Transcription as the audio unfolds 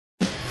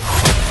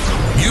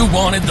You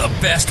wanted the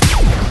best.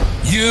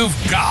 You've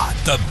got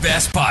the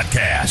best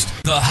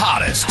podcast, the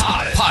hottest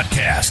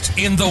podcast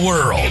in the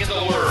world.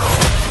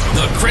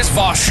 The Chris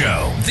Voss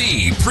Show,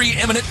 the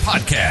preeminent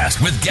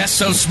podcast with guests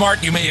so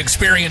smart you may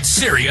experience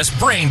serious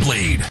brain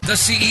bleed. The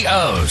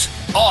CEOs,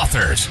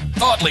 authors,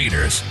 thought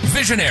leaders,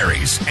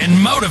 visionaries, and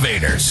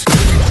motivators.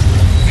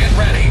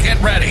 Get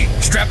ready.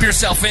 Strap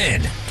yourself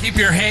in. Keep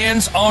your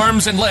hands,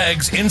 arms, and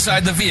legs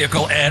inside the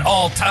vehicle at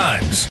all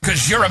times,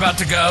 because you're about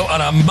to go on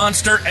a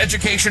monster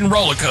education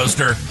roller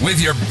coaster with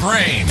your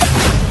brain.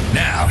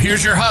 Now,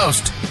 here's your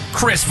host,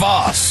 Chris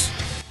Voss.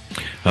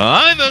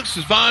 Hi, folks.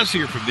 It's Voss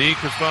here from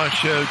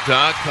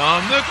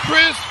thechrisvossshow.com,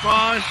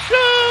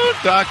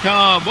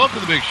 thechrisvossshow.com.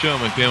 Welcome to the big show,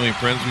 my family and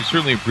friends. We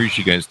certainly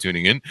appreciate you guys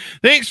tuning in.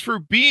 Thanks for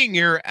being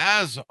here,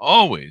 as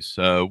always.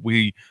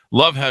 We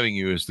love having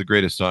you as the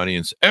greatest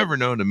audience ever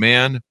known to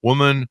man,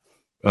 woman,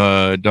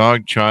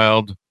 dog,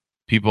 child,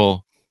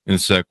 people,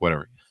 insect,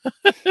 whatever.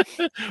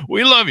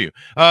 We love you.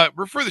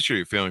 Refer the show to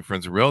your family,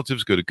 friends, and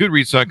relatives. Go to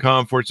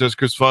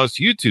goodreads.com/Chris Voss,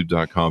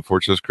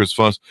 youtube.com/Chris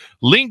Voss,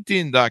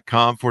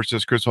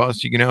 linkedin.com/Chris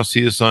Voss. You can now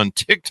see us on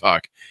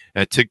TikTok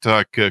at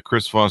TikTok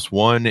Chris Voss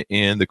 1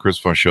 and the Chris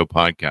Voss Show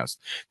podcast.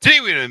 Today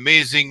we have an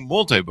amazing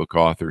multi-book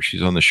author.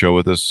 She's on the show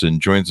with us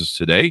and joins us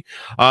today.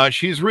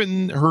 She has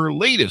written her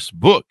latest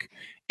book,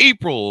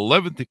 April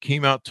 11th. It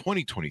came out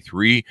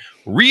 2023.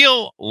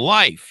 Real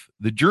Life: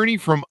 The Journey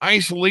from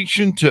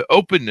Isolation to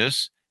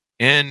Openness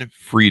and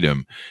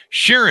Freedom.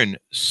 Sharon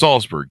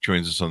Salzberg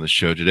joins us on the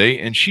show today,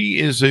 and she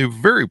is a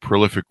very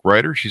prolific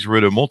writer. She's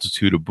written a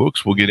multitude of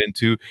books we'll get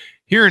into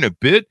here in a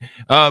bit,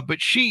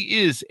 but she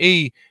is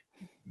a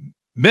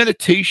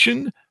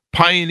meditation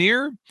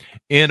pioneer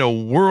and a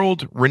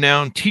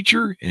world-renowned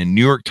teacher and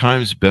New York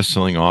Times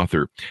bestselling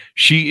author.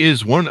 She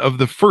is one of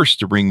the first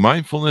to bring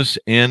mindfulness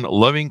and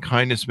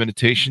loving-kindness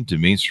meditation to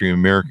mainstream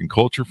American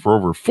culture for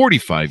over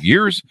 45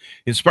 years,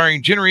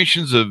 inspiring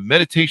generations of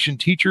meditation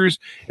teachers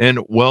and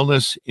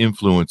wellness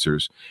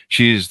influencers.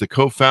 She is the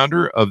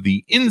co-founder of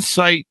the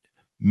Insight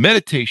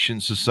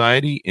Meditation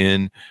Society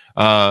in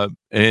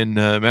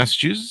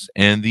Massachusetts,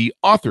 and the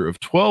author of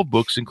 12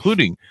 books,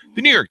 including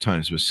the New York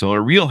Times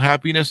bestseller Real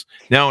Happiness,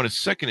 now in its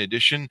second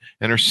edition,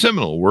 and her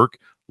seminal work,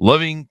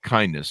 Loving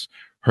Kindness.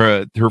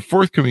 Her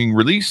forthcoming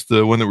release,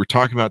 the one that we're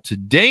talking about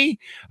today,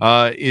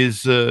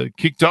 is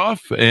kicked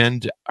off,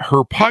 and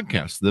her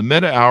podcast, The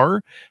Meta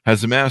Hour,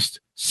 has amassed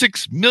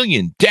 6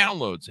 million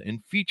downloads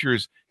and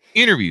features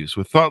interviews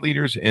with thought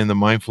leaders in the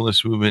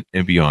mindfulness movement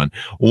and beyond.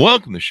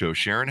 Welcome to the show,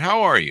 Sharon.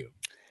 How are you?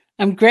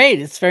 I'm great.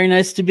 It's very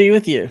nice to be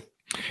with you.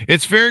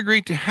 It's very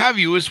great to have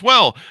you as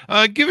well.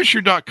 Give us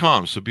your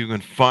 .com so people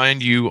can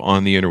find you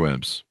on the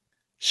interwebs.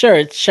 Sure.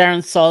 It's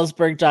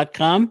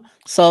SharonSalzberg.com.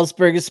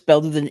 Salzberg is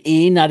spelled with an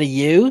E, not a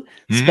U.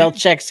 Spell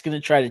check's going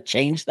to try to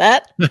change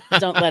that.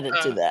 Don't let it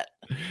do that.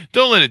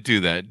 Don't let it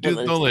do that.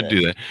 Don't let it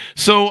do that.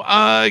 So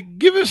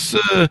give us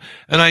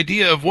an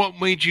idea of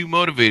what made you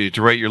motivated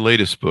to write your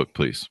latest book,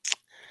 please.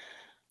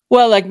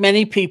 Well, like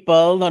many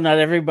people, though not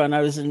everyone, I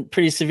was in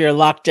pretty severe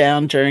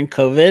lockdown during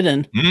COVID,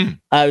 and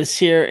I was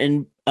here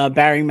in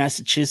Barre,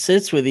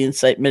 Massachusetts, where the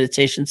Insight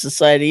Meditation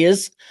Society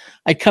is.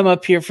 I come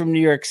up here from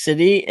New York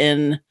City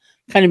in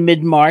kind of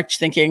mid-March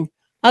thinking,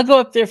 I'll go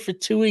up there for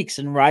 2 weeks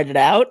and ride it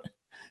out.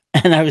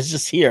 And I was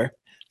just here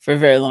for a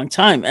very long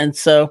time. And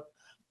so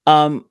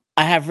I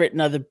have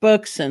written other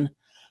books, and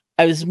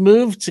I was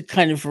moved to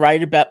kind of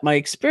write about my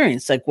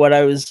experience, like what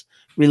I was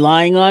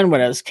relying on,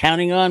 what I was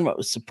counting on, what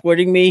was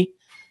supporting me,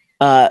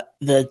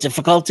 the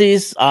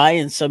difficulties I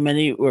and so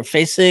many were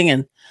facing,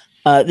 and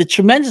the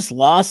tremendous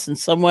loss in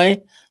some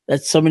way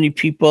that so many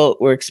people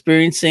were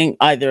experiencing,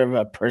 either of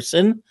a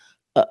person,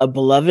 a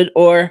beloved,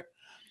 or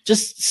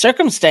just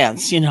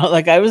circumstance.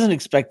 Like I wasn't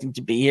expecting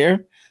to be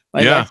here.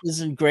 My life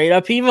was in great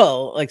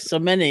upheaval, like so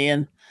many.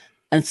 And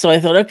so I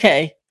thought,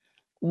 okay,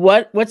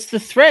 what's the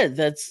thread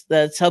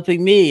that's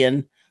helping me,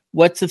 and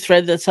what's the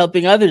thread that's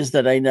helping others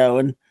that I know?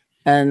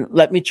 And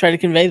let me try to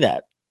convey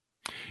that.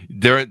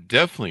 There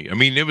definitely. I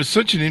mean, it was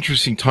such an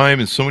interesting time,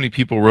 and so many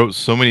people wrote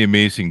so many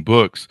amazing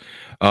books.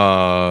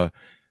 So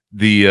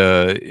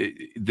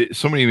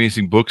many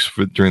amazing books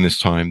during this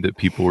time that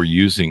people were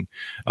using.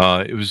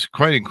 It was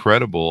quite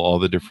incredible, all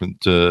the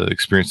different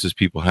experiences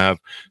people have.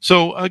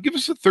 So give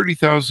us a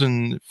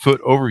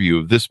 30,000-foot overview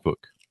of this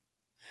book.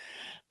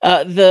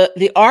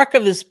 The arc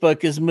of this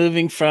book is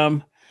moving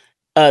from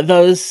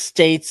those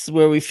states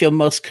where we feel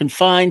most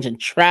confined and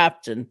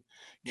trapped and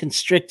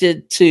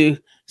constricted to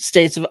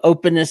states of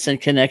openness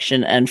and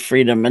connection and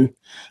freedom, and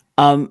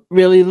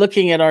really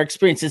looking at our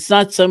experience. It's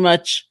not so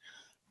much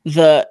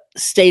the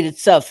state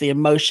itself, the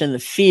emotion, the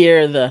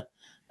fear, the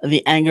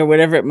anger,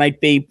 whatever it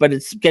might be, but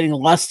it's getting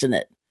lost in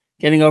it,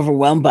 getting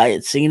overwhelmed by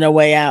it, seeing no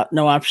way out,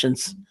 no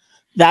options.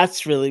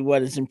 That's really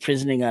what is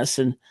imprisoning us,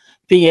 and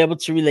being able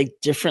to relate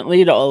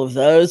differently to all of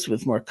those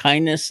with more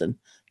kindness and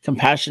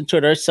compassion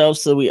toward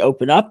ourselves so we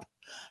open up.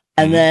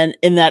 And then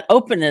in that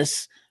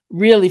openness,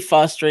 really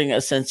fostering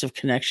a sense of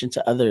connection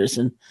to others.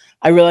 And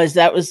I realized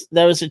that was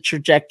a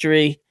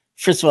trajectory.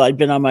 First of all, I'd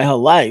been on my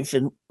whole life,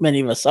 and many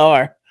of us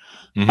are.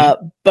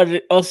 But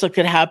it also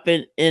could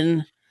happen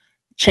in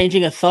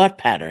changing a thought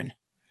pattern.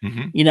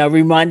 Mm-hmm.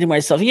 Reminding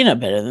myself, you know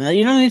better than that.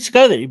 You don't need to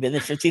go there. You've been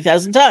there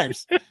 50,000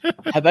 times.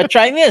 How about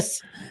trying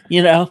this?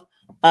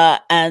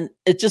 And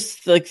it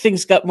just like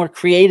things got more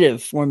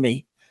creative for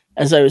me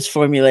as I was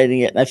formulating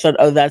it. And I thought,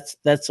 oh,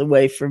 that's a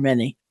way for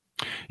many.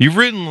 You've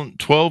written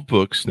 12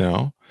 books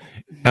now.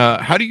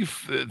 How do you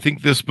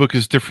think this book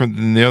is different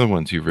than the other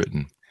ones you've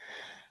written?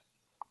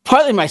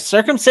 Partly my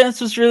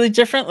circumstance was really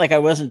different. Like I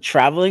wasn't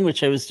traveling,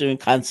 which I was doing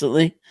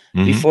constantly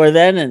before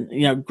then,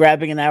 and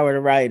grabbing an hour to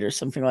write or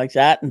something like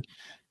that. And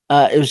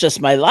it was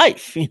just my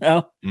life,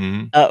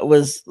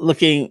 was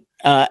looking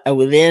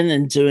within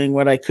and doing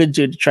what I could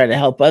do to try to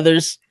help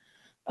others,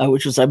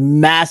 which was a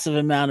massive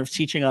amount of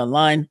teaching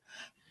online.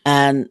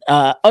 And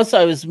also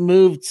I was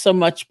moved so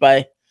much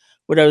by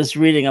what I was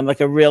reading. I'm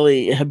like a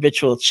really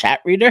habitual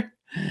chat reader.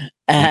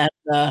 And,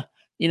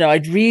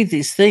 I'd read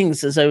these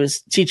things as I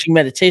was teaching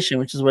meditation,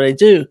 which is what I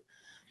do.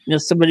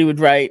 Somebody would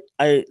write,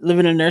 I live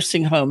in a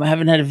nursing home. I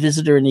haven't had a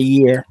visitor in a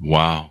year.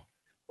 Wow.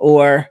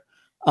 Or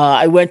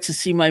I went to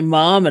see my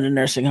mom in a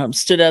nursing home,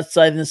 stood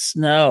outside in the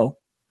snow.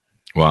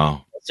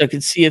 Wow. So I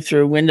could see it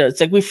through a window.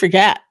 It's like we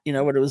forget,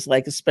 what it was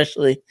like,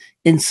 especially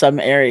in some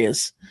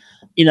areas.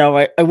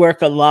 I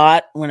work a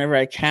lot whenever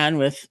I can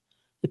with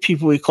the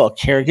people we call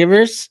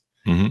caregivers,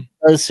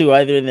 those who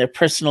either in their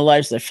personal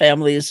lives, their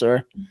families,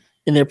 or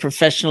in their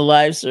professional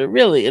lives are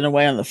really, in a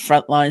way, on the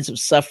front lines of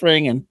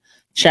suffering and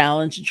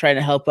challenge and trying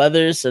to help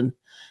others. And,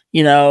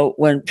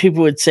 when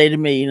people would say to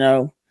me,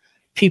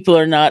 people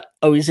are not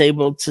always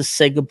able to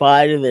say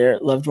goodbye to their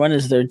loved one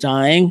as they're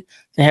dying.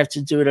 They have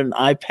to do it on an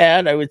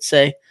iPad. I would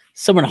say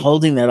someone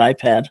holding that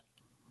iPad.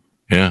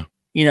 Yeah.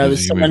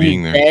 There's someone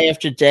who day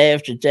after day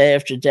after day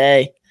after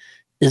day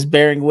is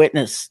bearing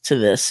witness to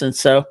this. And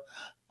so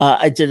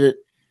I did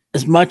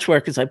as much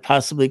work as I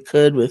possibly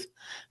could with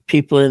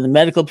people in the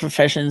medical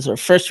professions or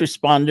first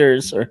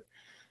responders or,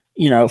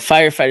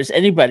 firefighters,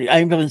 anybody,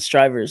 ambulance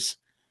drivers,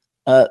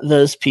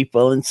 those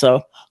people. And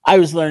so I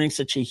was learning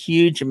such a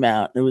huge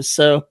amount. It was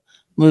so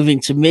moving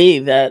to me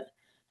that,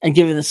 and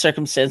given the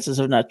circumstances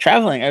of not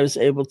traveling, I was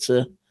able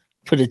to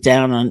put it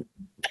down on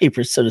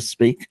paper, so to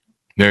speak.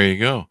 There you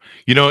go.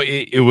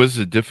 It was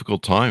a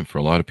difficult time for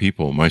a lot of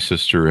people. My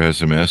sister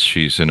has MS.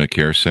 She's in a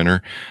care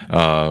center.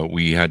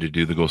 We had to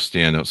do the go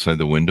stand outside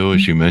the window,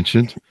 as you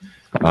mentioned.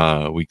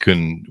 We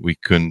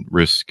couldn't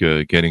risk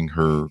getting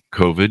her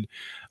COVID.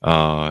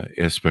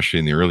 Especially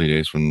in the early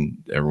days when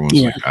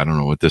everyone's like, I don't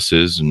know what this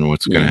is and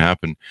what's going to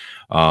happen.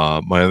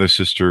 My other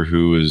sister,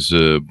 who was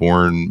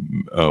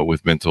born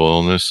with mental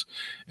illness,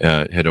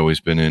 had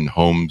always been in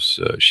homes.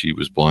 She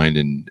was blind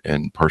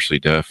and partially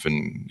deaf,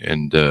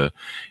 and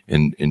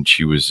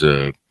she was,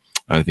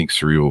 I think,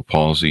 cerebral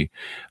palsy.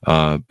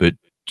 But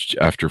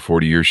after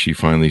 40 years, she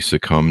finally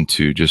succumbed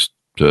to just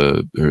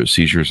her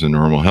seizures and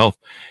normal health.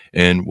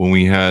 And when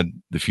we had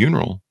the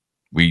funeral,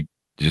 we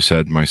just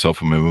had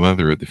myself and my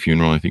mother at the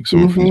funeral. I think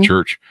someone from the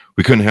church.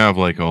 We couldn't have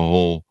like a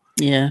whole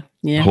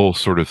whole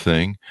sort of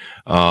thing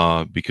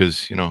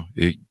because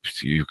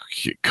you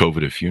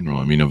COVID a funeral.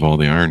 I mean, of all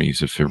the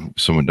ironies, if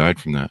someone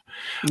died from that.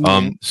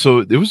 So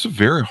it was a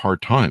very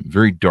hard time,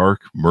 very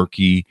dark,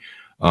 murky.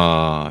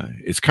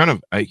 It's kind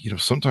of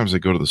sometimes I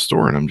go to the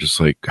store and I'm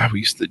just like, God, we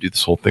used to do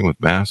this whole thing with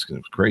masks and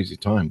it was a crazy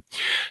time.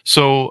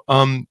 So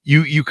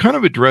you kind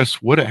of address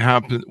what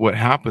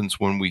happens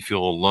when we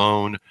feel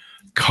alone,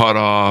 cut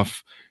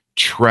off,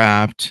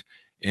 trapped,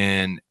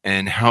 and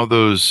how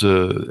those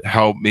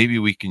how maybe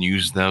we can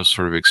use those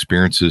sort of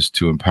experiences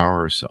to empower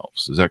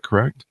ourselves. Is that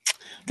correct?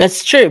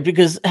 That's true,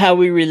 because how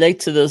we relate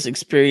to those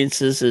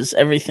experiences is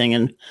everything,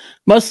 and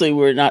mostly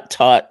we're not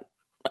taught,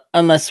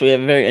 unless we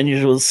have a very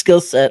unusual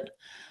skill set,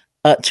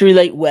 to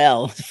relate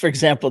well, for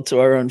example, to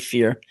our own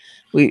fear.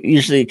 We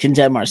usually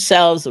condemn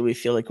ourselves, that we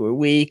feel like we're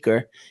weak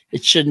or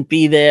it shouldn't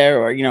be there,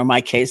 or in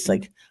my case,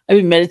 like, I've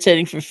been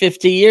meditating for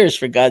 50 years,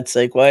 for God's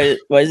sake. Why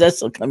is that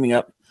still coming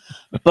up?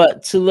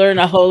 But to learn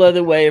a whole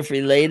other way of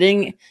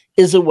relating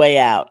is a way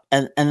out.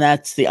 And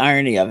that's the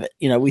irony of it.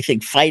 We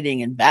think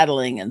fighting and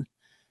battling and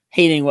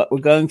hating what we're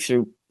going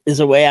through is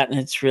a way out, and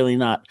it's really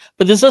not.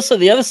 But there's also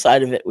the other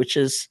side of it, which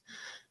is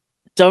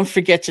don't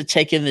forget to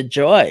take in the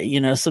joy.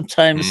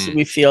 Sometimes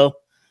we feel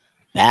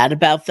bad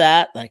about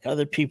that. Like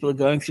other people are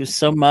going through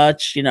so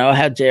much,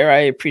 how dare I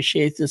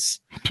appreciate this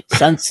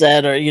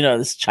sunset or,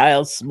 this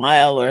child's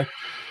smile or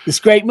this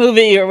great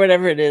movie or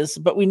whatever it is,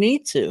 but we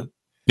need to.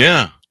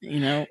 Yeah.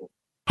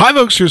 Hi,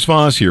 folks. Here's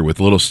Voss here with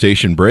a little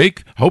station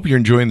break. Hope you're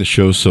enjoying the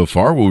show so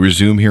far. We'll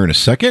resume here in a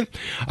second.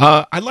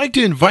 I'd like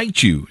to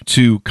invite you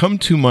to come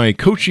to my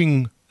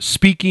coaching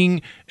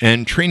speaking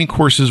and training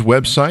courses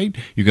website.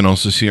 You can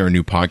also see our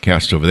new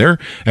podcast over there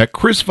at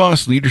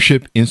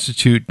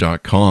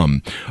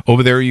chrisvossleadershipinstitute.com.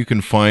 Over there, you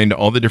can find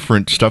all the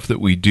different stuff that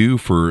we do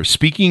for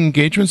speaking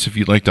engagements if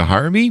you'd like to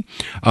hire me,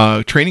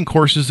 training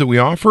courses that we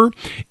offer,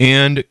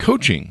 and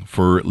coaching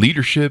for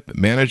leadership,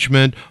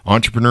 management,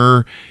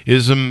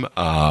 entrepreneurism,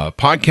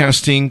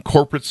 podcasting,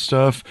 corporate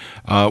stuff.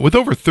 With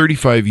over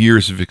 35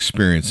 years of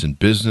experience in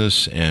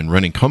business and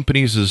running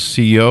companies as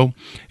CEO.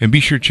 And be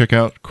sure to check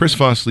out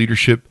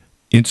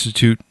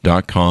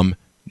chrisvossleadershipinstitute.com.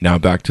 Now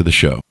back to the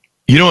show.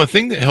 You know, a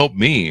thing that helped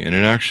me, and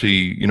it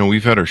actually, you know,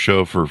 we've had our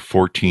show for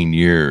 14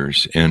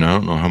 years, and I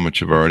don't know how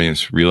much of our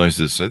audience realizes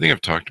this. I think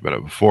I've talked about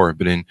it before,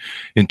 but in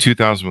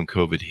 2000 when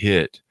COVID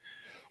hit,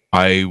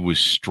 I was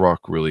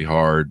struck really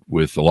hard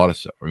with a lot of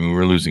stuff. I mean, we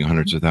were losing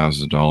hundreds of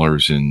thousands of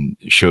dollars in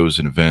shows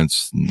and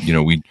events. And, you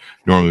know, we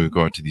normally would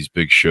go out to these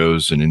big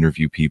shows and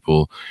interview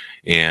people,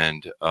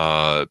 and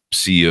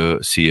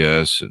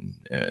CS and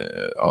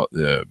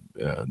the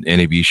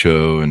NAB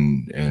show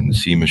and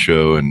SEMA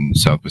show and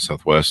South by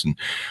Southwest, and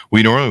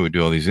we normally would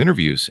do all these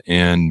interviews,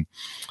 and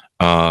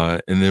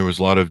there was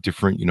a lot of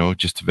different, you know,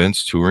 just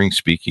events, touring,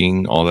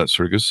 speaking, all that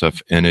sort of good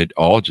stuff, and it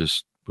all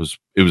just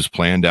was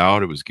planned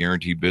out. It was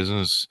guaranteed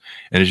business,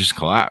 and it just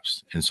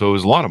collapsed. And so it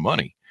was a lot of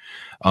money.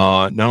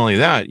 Not only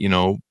that, you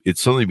know, it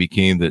suddenly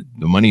became that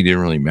the money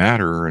didn't really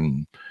matter,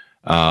 and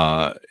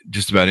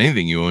just about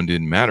anything you owned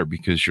didn't matter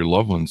because your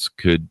loved ones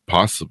could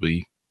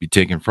possibly be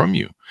taken from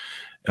you.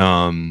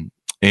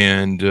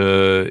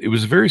 It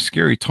was a very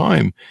scary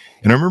time.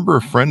 And I remember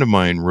a friend of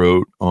mine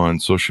wrote on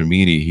social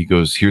media, he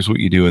goes, "Here's what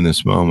you do in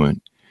this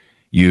moment.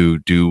 You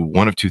do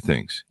one of two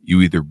things.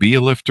 You either be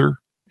a lifter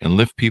and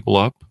lift people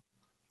up,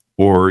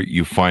 or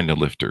you find a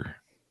lifter."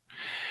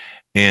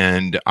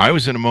 And I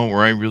was in a moment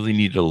where I really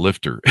needed a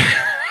lifter.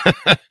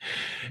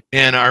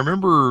 And I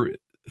remember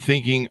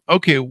thinking,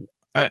 okay,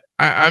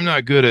 I'm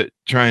not good at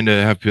trying to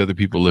have other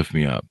people lift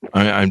me up.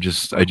 I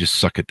just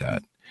suck at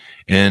that.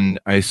 And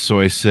so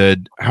I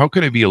said, how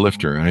can I be a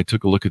lifter? And I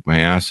took a look at my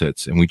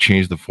assets, and we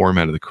changed the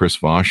format of the Chris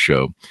Voss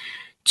show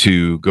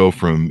to go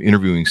from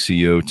interviewing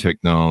CEO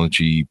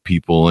technology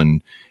people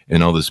and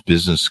all this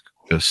business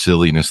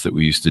silliness that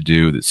we used to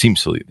do that seemed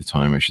silly at the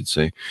time, I should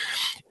say.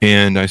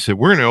 And I said,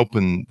 we're going to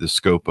open the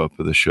scope up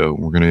of the show.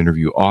 We're going to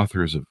interview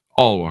authors of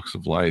all walks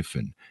of life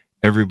and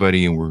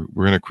everybody, and we're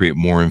going to create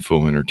more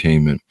info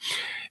entertainment.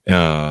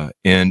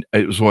 And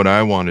it was what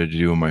I wanted to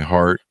do in my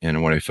heart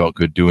and what I felt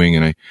good doing.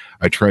 And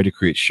I tried to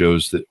create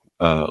shows that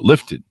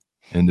lifted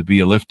and to be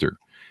a lifter.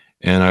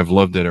 And I've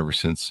loved it ever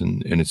since.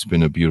 And it's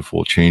been a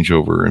beautiful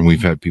changeover. And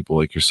we've had people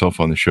like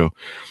yourself on the show.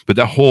 But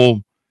that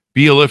whole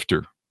be a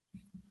lifter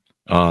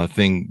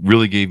thing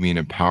really gave me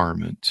an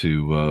empowerment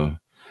to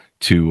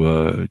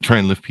try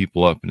and lift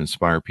people up and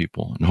inspire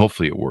people. And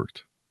hopefully it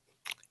worked.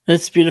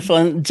 That's beautiful.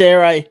 And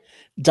dare I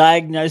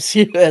diagnose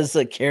you as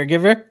a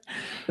caregiver?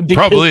 Because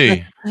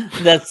probably.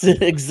 That's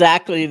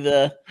exactly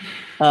the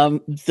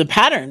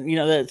pattern, you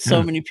know, that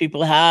so many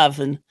people have.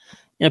 And,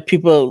 you know,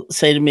 people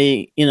say to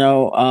me, you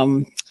know,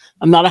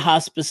 I'm not a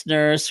hospice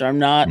nurse, or I'm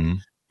not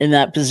in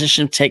that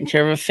position of taking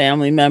care of a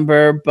family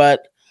member,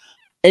 but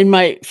in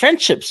my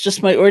friendships,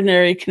 just my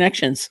ordinary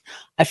connections,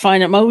 I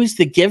find I'm always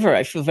the giver.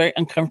 I feel very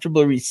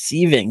uncomfortable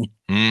receiving.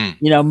 You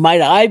know, might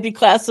I be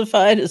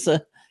classified as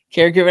a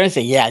caregiver? And I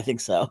say, yeah, I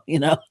think so. You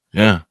know,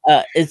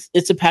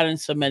 it's a pattern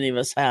so many of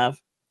us have.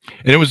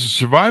 And it was a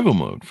survival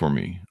mode for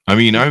me. I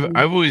mean, I've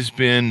always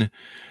been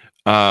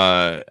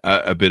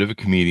a bit of a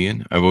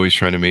comedian. I've always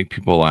tried to make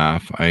people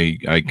laugh.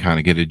 I kind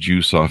of get a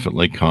juice off it,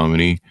 like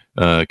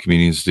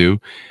comedians do.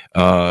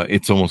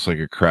 It's almost like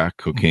a crack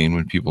cocaine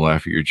when people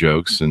laugh at your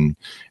jokes, and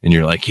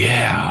you're like,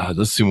 yeah,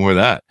 let's do more of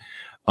that.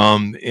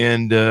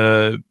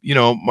 You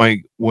know,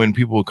 when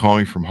people call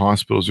me from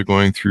hospitals or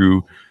going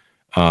through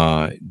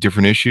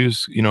different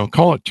issues, you know,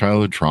 call it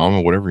childhood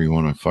trauma, whatever you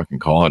want to fucking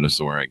call it. Is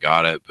the way I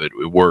got it, but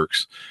it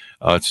works.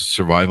 It's a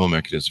survival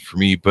mechanism for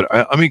me, but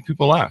I make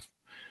people laugh.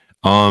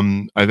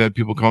 I've had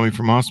people call me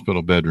from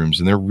hospital bedrooms,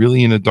 and they're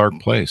really in a dark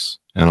place,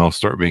 and I'll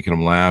start making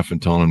them laugh and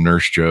telling them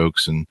nurse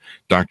jokes and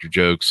doctor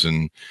jokes,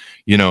 and,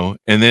 you know,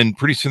 and then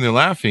pretty soon they're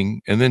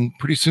laughing, and then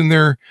pretty soon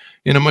they're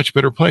in a much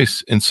better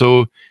place. And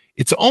so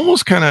it's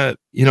almost kind of,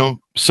 you know,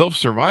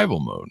 self-survival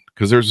mode,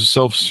 because there's a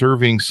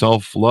self-serving,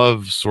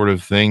 self-love sort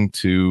of thing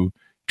to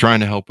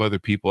trying to help other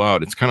people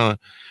out. It's kind of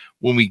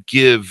when we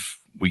give,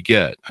 we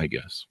get, I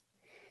guess.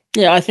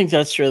 Yeah, I think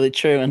that's really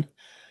true. And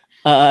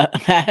I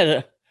had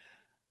a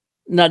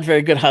not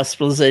very good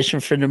hospitalization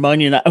for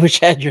pneumonia, and I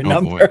wish I had your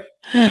number.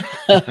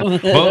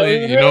 Well,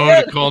 you know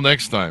who to call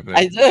next time.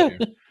 I do.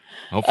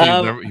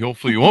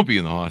 Hopefully you won't be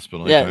in the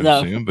hospital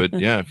anytime soon. But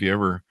yeah, if you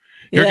ever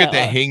get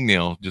that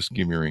hangnail, just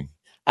give me a ring.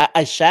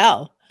 I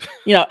shall.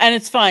 You know, and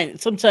it's fine.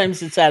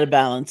 Sometimes it's out of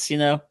balance. You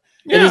know,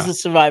 it is a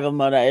survival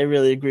mode. I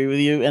really agree with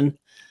you.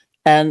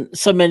 And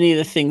so many of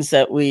the things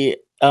that we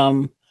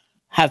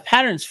have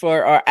patterns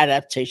for are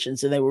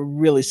adaptations, and they were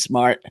really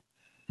smart.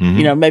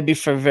 You know, maybe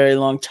for a very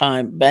long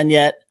time. And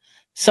yet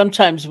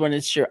sometimes when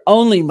it's your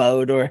only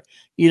mode, or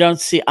you don't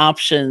see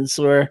options,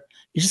 or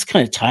you're just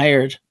kind of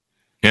tired.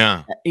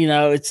 Yeah.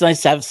 It's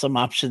nice to have some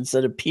options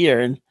that appear,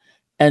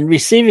 and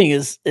receiving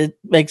it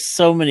makes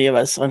so many of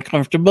us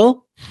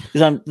uncomfortable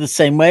because I'm the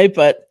same way.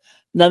 But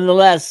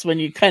nonetheless, when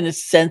you kind of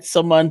sense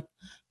someone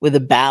with a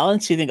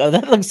balance, you think, oh,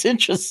 that looks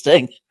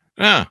interesting.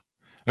 Yeah.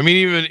 I mean,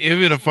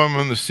 even if I'm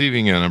on the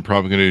receiving end, I'm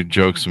probably going to do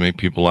jokes to make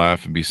people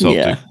laugh and be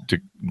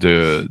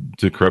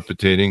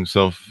decrepitating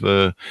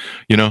But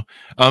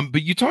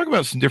you talk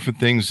about some different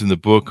things in the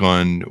book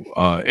on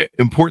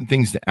important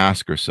things to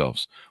ask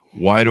ourselves.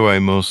 Why do I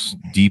most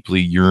deeply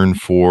yearn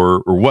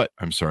for, or what?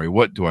 I'm sorry.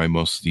 What do I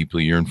most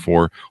deeply yearn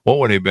for? What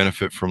would I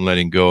benefit from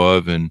letting go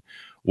of? And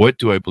what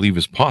do I believe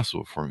is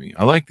possible for me?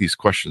 I like these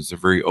questions. They're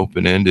very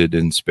open-ended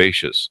and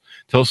spacious.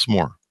 Tell us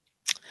more.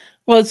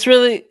 Well,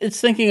 it's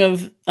thinking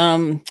of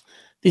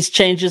these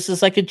changes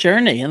as like a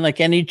journey, and like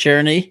any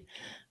journey,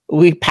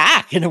 we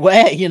pack in a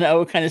way.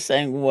 We're kind of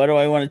saying, what do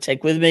I want to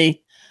take with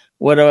me?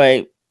 What do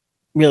I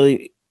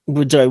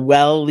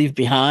leave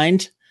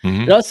behind?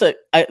 Mm-hmm. And also,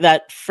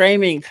 that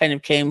framing kind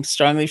of came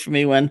strongly for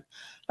me when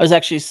I was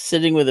actually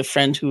sitting with a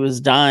friend who was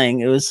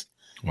dying. It was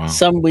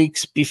some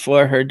weeks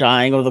before her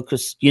dying, although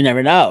because you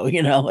never know,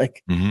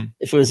 Mm-hmm.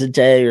 if it was a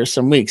day or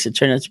some weeks. It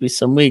turned out to be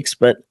some weeks,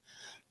 but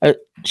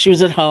she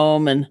was at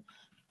home, and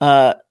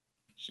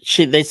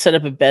they set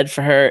up a bed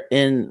for her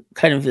in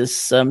kind of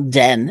this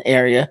den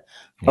area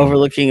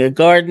overlooking a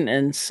garden,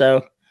 and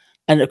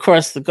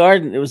across the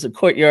garden it was a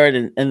courtyard,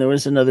 and there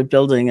was another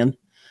building, and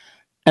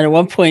at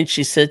one point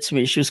she said to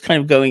me, she was kind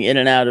of going in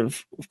and out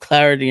of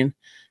clarity, and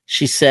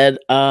she said,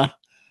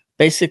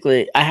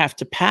 basically, I have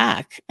to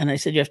pack. And I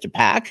said, you have to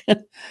pack?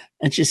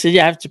 And she said,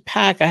 yeah, I have to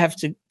pack. I have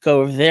to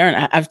go over there, and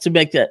I have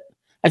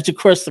to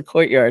cross the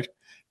courtyard,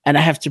 and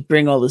I have to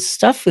bring all this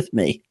stuff with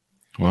me.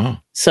 Wow.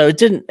 So it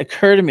didn't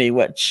occur to me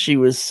what she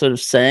was sort of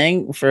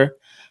saying for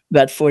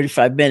about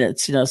 45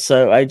 minutes,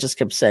 so I just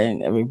kept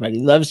saying, everybody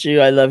loves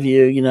you. I love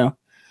you,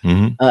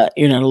 Mm-hmm.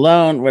 You're not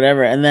alone,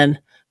 whatever. And then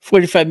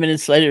 45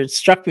 minutes later, it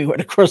struck me what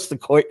across the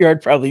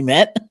courtyard probably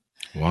meant.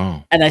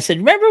 Wow. And I said,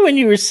 remember when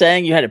you were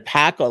saying you had to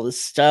pack all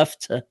this stuff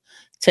to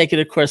take it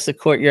across the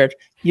courtyard?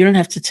 You don't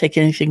have to take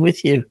anything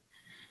with you.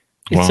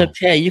 It's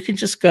okay. You can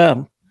just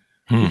go.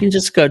 You can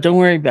just go. Don't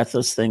worry about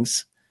those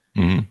things.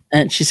 Mm-hmm.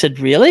 And she said,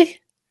 really?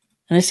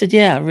 And I said,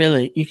 yeah,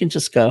 really. You can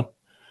just go.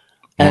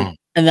 And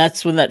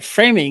that's when that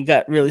framing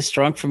got really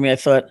strong for me. I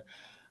thought,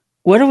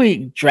 what are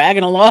we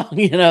dragging along,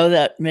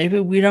 that maybe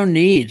we don't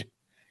need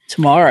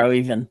tomorrow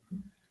even?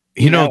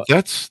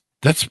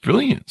 That's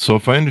brilliant. So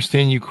if I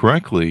understand you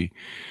correctly,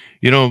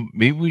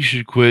 maybe we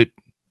should quit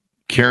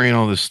carrying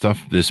all this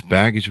stuff, this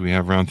baggage we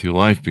have around through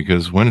life,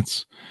 because when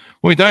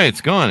we die,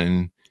 it's gone.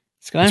 And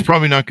it's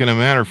probably not going to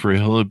matter for a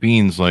hill of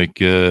beans.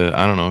 Like,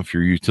 I don't know if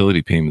your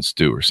utility payments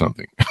due or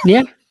something.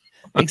 Yeah,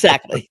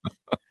 exactly.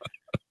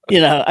 You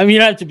don't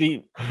have to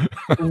be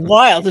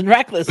wild and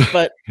reckless,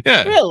 but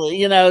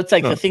really, it's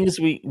like the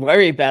things we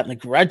worry about and the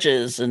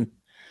grudges and,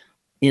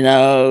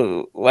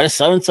 what does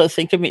so-and-so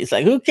think of me? It's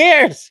like, who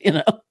cares?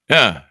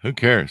 Yeah, who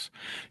cares?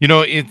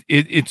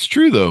 It's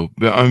true though.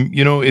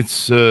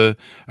 It's I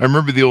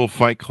remember the old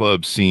Fight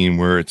Club scene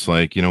where it's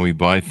like, we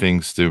buy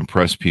things to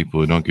impress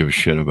people who don't give a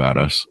shit about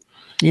us.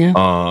 Yeah.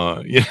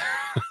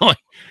 Like,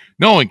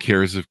 no one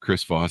cares if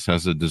Chris Voss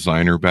has a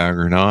designer bag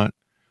or not.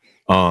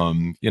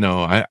 I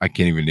can't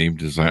even name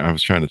design. I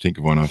was trying to think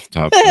of one off the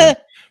top of my head.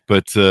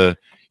 But no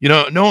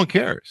one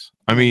cares.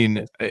 I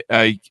mean,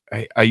 I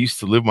used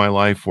to live my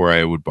life where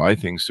I would buy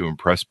things to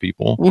impress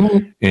people,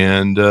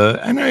 and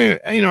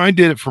I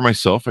did it for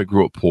myself. I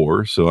grew up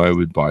poor, so I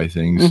would buy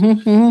things,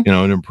 to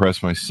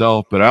impress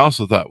myself. But I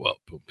also thought, well,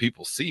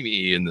 people see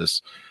me in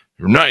this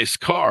nice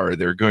car,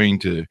 they're going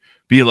to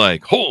be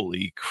like,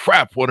 holy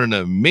crap, what an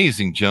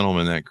amazing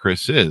gentleman that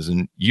Chris is.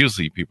 And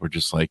usually people are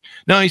just like,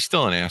 no, he's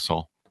still an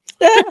asshole.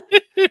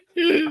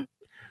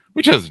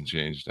 Which hasn't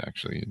changed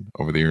actually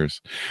over the years.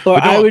 Or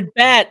I would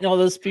bet all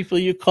those people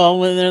you call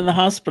when they're in the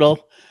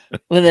hospital,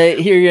 when they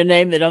hear your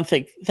name, they don't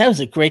think that was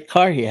a great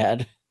car he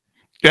had.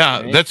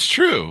 Yeah, right? That's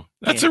true.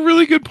 That's a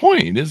really good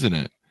point, isn't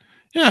it?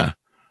 Yeah.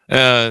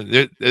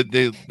 They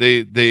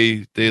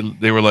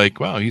were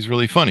like, wow, he's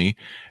really funny,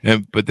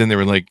 but then they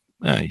were like,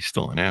 he's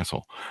still an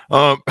asshole.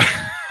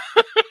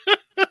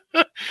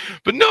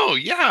 But no,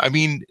 yeah, I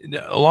mean,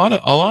 a lot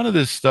of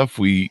this stuff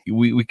we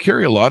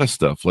carry a lot of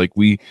stuff. Like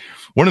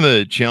one of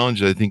the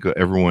challenges I think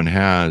everyone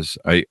has,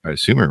 I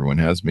assume everyone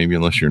has, maybe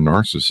unless you're a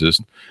narcissist,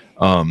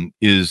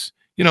 is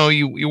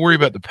you worry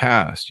about the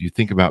past. You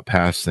think about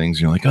past things.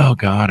 And you're like, oh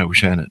God, I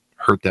wish I hadn't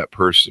hurt that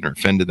person or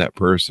offended that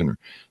person or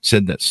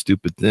said that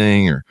stupid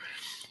thing, or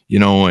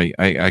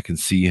I can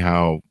see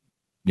how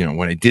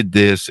when I did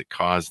this, it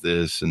caused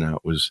this, and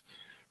that was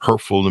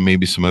hurtful to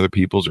maybe some other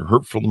people's or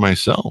hurtful to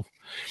myself.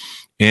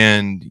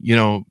 And,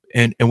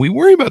 and we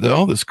worry about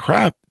all this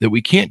crap that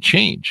we can't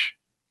change.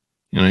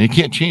 You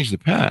can't change the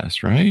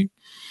past, right?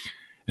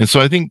 And so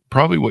I think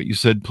probably what you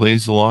said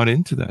plays a lot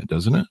into that,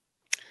 doesn't it?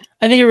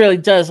 I think it really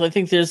does. I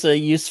think there's a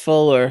useful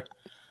or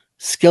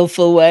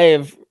skillful way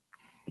of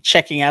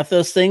checking out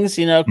those things,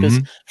 because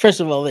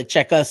first of all, they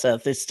check us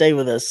out. They stay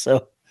with us.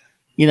 So,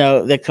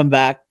 that come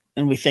back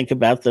and we think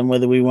about them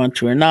whether we want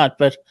to or not.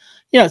 But,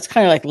 it's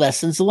kind of like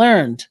lessons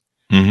learned.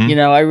 Mm-hmm.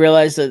 I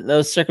realize that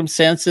those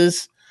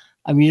circumstances,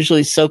 I'm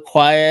usually so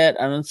quiet.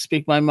 I don't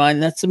speak my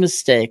mind. That's a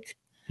mistake.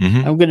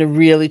 Mm-hmm. I'm going to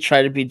really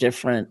try to be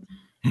different,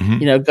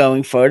 Mm-hmm.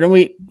 going forward. And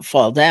we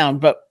fall down,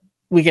 but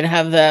we can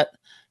have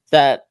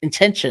that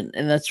intention,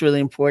 and that's really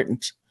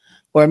important.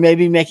 Or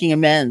maybe making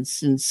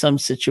amends in some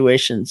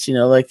situations,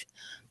 like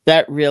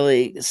that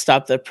really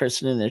stopped that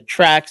person in their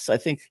tracks. I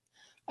think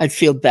I'd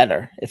feel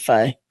better if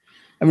I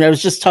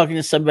was just talking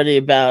to somebody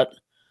about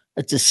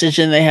a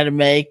decision they had to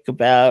make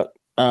about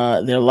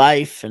their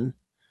life and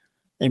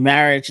their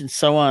marriage and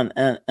so on.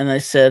 And I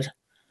said,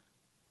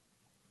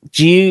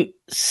 do you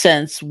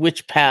sense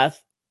which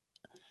path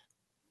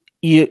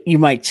you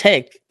might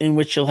take in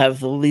which you'll have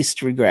the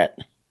least regret?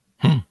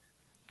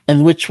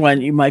 And which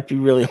one you might be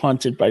really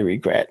haunted by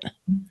regret?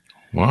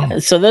 Wow.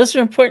 And so those are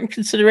important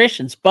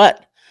considerations.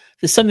 But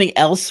there's something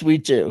else we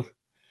do,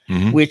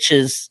 which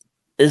is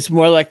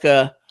more like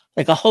a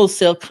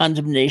wholesale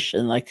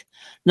condemnation. Like,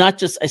 not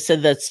just, I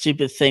said that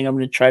stupid thing, I'm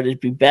going to try to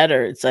be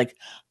better. It's like,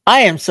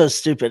 I am so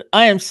stupid.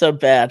 I am so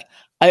bad.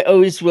 I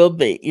always will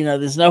be.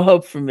 There's no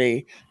hope for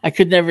me. I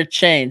could never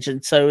change.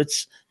 And so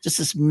it's just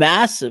this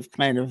massive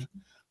kind of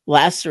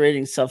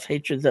lacerating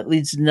self-hatred that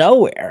leads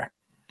nowhere.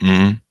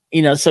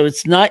 So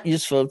it's not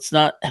useful. It's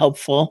not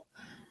helpful.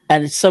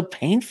 And it's so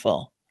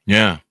painful.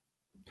 Yeah.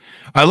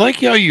 I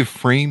like how you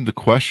frame the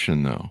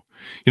question, though.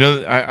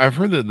 I've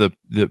heard that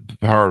the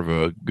power of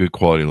a good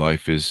quality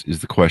life is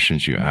the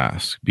questions you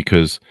ask,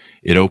 because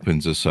it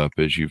opens us up,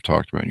 as you've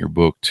talked about in your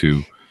book,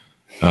 to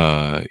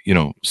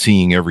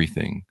seeing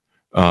everything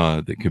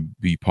that could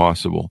be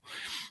possible.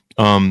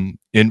 And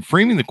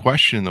framing the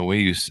question in the way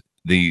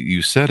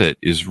you said it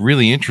is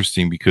really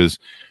interesting, because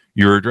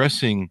you're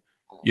addressing,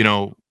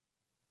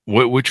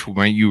 which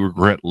might you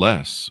regret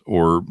less,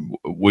 or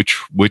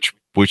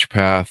which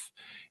path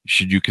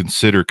should you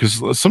consider?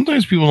 Because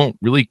sometimes people don't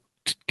really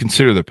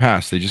consider the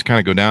past; they just kind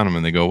of go down them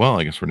and they go, "Well,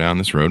 I guess we're down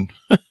this road."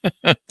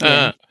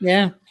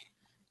 Yeah.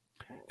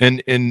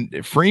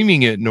 And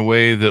framing it in a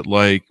way that,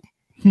 like,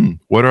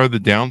 what are the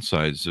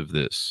downsides of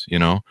this?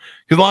 Because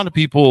a lot of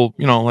people,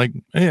 like,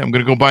 hey, I'm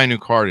going to go buy a new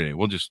car today.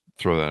 We'll just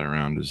throw that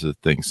around as a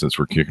thing since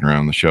we're kicking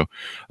around the show.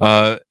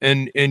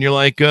 And you're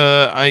like,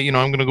 I'm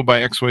going to go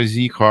buy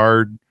XYZ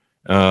car.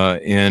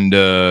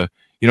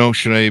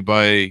 Should I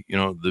buy,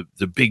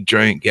 the big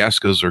giant gas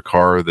guzzler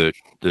car, the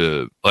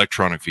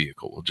electronic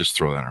vehicle? We'll just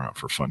throw that around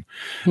for fun.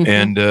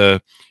 And,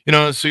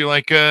 so you're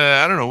like,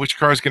 I don't know which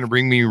car is going to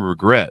bring me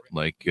regret,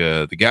 like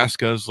the gas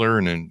guzzler,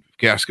 and then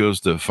gas goes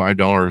to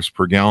 $5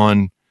 per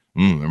gallon.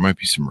 There might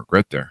be some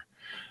regret there.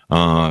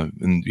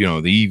 And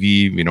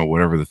the EV,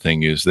 whatever the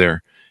thing is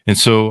there. And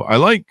so I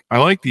like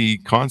the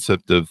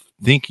concept of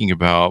thinking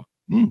about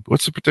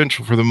what's the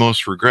potential for the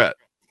most regret.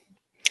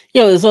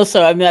 There's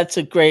also, that's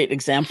a great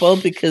example,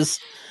 because,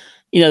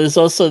 there's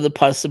also the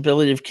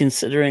possibility of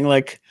considering,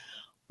 like,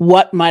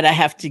 what might I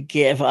have to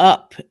give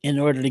up in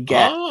order to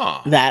get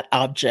that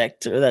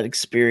object or that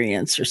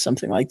experience or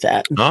something like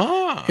that.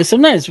 Because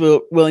sometimes we're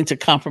willing to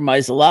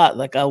compromise a lot.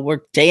 Like, I'll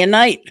work day and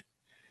night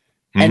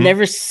and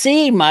never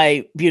see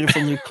my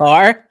beautiful new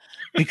car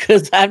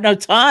because I have no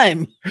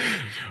time.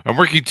 I'm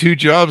working 2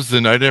 jobs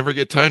and I never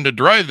get time to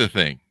drive the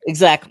thing.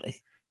 Exactly.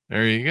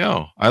 There you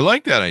go. I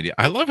like that idea.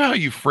 I love how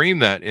you frame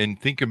that and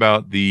think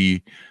about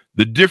the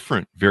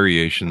different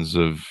variations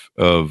of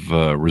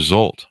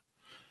result.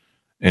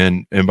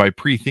 And by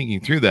pre-thinking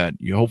through that,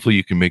 hopefully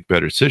you can make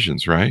better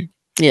decisions, right?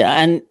 Yeah,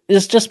 and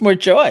it's just more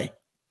joy.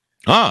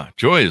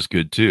 Joy is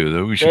good too.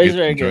 Though we should get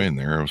some joy in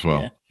there as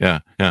well.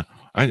 Yeah.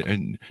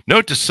 I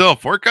note to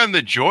self: work on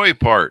the joy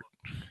part.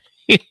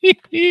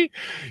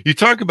 You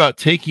talk about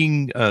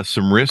taking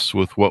some risks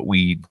with what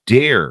we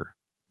dare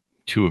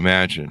to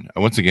imagine.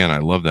 Once again, I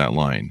love that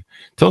line.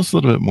 Tell us a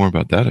little bit more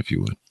about that, if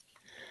you would.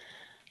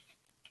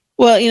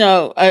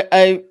 Well,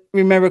 I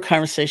remember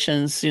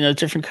conversations,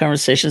 different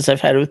conversations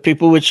I've had with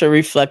people, which are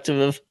reflective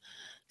of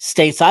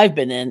states I've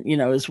been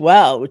in, as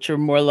well, which are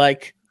more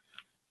like,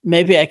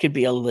 maybe I could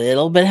be a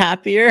little bit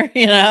happier,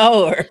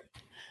 or,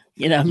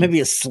 maybe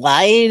a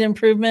slight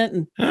improvement.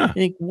 And you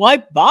think, why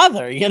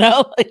bother,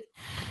 like,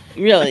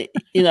 really,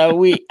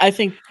 I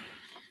think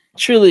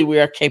truly we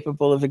are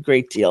capable of a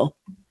great deal.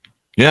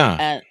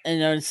 Yeah.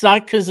 And it's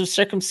not because of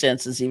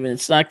circumstances, even.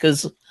 It's not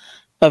because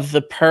of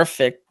the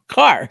perfect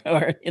car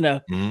or,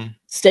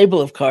 stable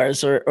of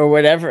cars or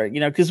whatever,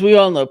 because we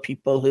all know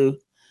people who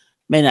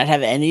may not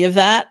have any of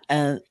that.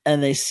 And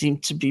they seem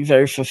to be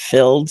very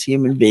fulfilled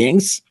human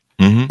beings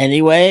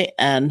anyway.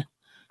 And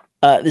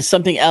there's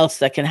something else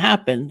that can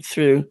happen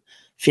through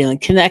feeling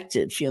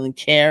connected, feeling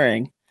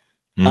caring,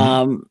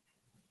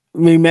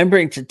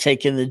 remembering to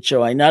take in the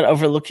joy, not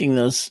overlooking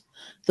those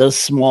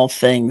small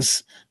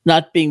things,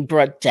 not being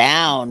brought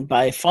down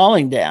by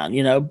falling down,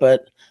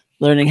 but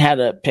learning how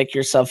to pick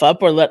yourself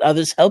up or let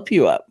others help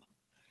you up.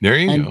 There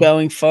you go. And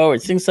going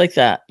forward, things like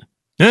that.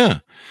 Yeah.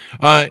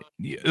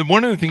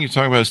 One of the things you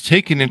talk about is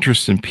take an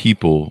interest in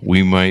people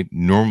we might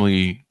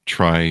normally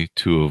try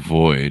to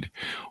avoid.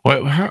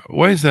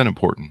 Why is that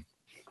important?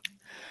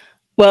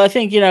 Well, I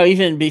think,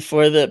 even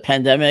before the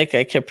pandemic,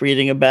 I kept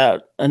reading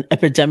about an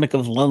epidemic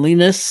of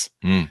loneliness,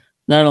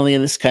 not only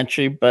in this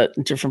country, but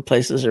in different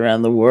places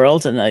around the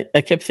world. And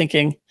I kept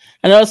thinking,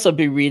 and I'd also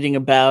be reading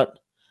about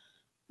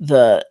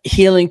the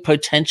healing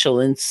potential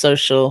in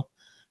social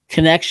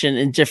connection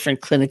in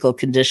different clinical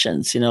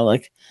conditions,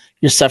 like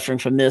you're suffering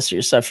from this, or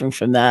you're suffering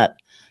from that.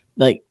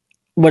 Like,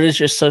 what does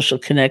your social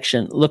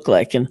connection look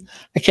like? And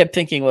I kept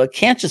thinking, well, it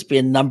can't just be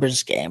a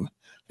numbers game.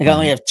 Like, I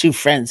only have 2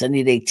 friends, I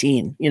need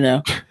 18,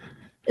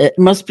 It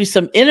must be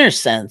some inner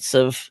sense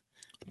of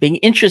being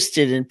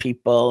interested in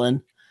people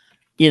and,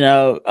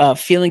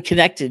 feeling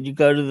connected. You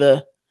go to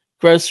the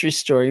grocery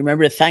store, you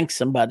remember to thank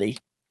somebody,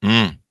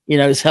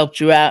 who's helped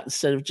you out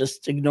instead of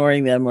just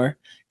ignoring them or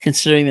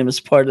considering them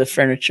as part of the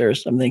furniture or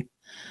something,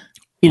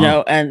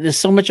 and there's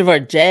so much of our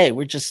day,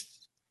 we're just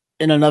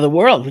in another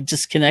world, we're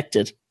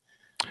disconnected.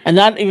 And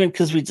not even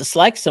because we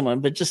dislike someone,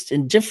 but just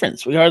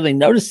indifference. We hardly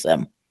notice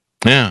them.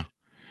 Yeah.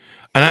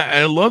 And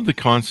I love the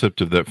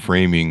concept of that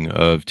framing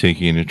of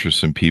taking an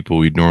interest in people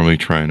we'd normally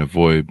try and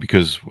avoid,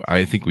 because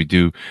I think we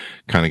do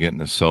kind of get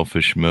in a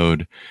selfish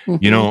mode.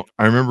 I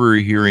remember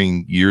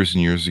hearing years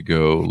and years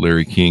ago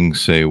Larry King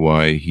say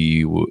why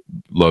he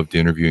loved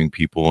interviewing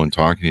people and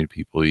talking to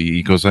people.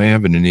 He goes, I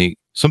have an innate,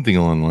 something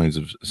along the lines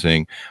of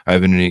saying, I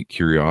have an innate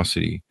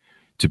curiosity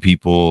to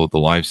people, the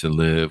lives they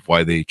live,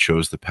 why they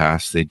chose the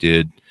paths they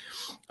did.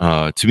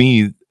 To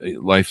me,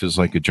 life is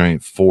like a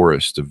giant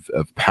forest of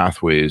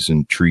pathways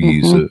and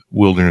trees, a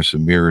wilderness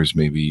of mirrors,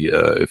 maybe,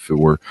 if it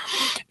were.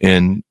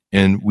 And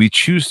we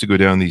choose to go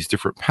down these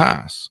different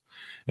paths.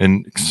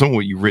 And some of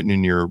what you've written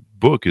in your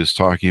book is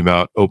talking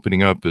about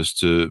opening up as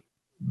to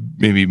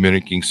maybe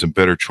making some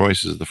better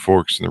choices, the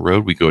forks in the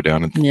road we go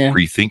down, and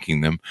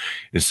rethinking them,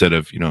 instead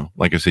of,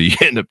 like I said, you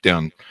end up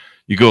down,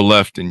 you go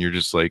left and you're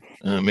just like,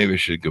 maybe I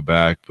should go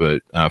back,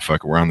 but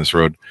fuck, we're on this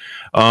road.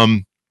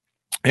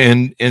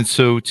 And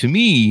so to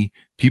me,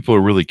 people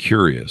are really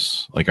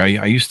curious. Like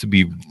I used to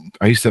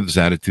have this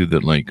attitude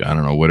that, like, I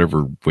don't know,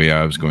 whatever way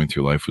I was going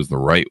through life was the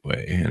right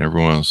way and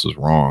everyone else was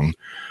wrong.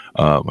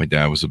 My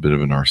dad was a bit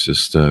of a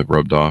narcissist,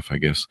 rubbed off, I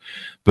guess.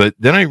 But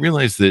then I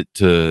realized that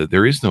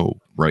there is no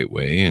right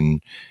way,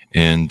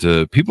 and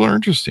people are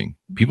interesting.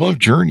 People have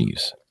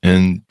journeys,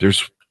 and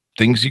there's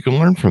things you can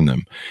learn from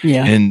them.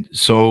 Yeah. And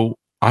so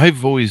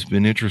I've always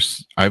been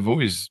interested. I've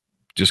always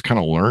just kind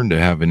of learned to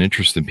have an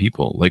interest in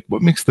people, like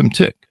what makes them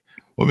tick,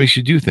 what makes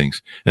you do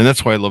things. And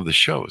that's why I love the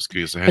show, is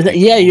because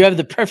you have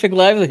the perfect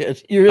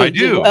livelihood. You really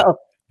do well.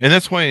 And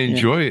that's why I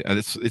enjoy it.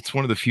 It's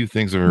one of the few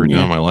things I've ever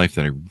done in my life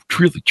that I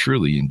truly,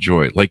 truly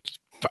enjoy. Like,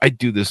 I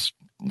do this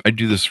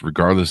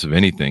regardless of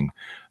anything.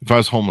 If I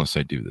was homeless,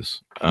 I'd do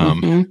this. I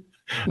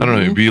don't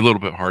know, it'd be a little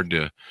bit hard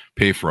to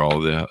pay for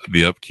all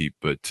the upkeep,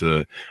 but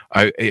to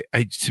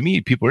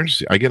me, people are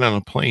interesting. I get on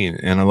a plane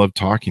and I love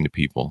talking to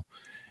people.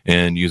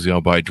 And usually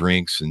I'll buy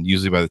drinks, and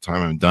usually by the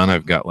time I'm done,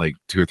 I've got like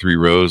 2 or 3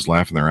 rows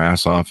laughing their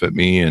ass off at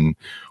me and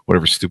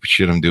whatever stupid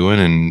shit I'm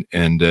doing.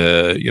 And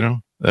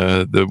the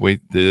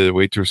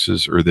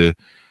waitresses or the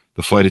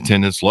flight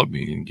attendants love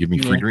me and give me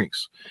free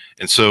drinks.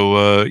 And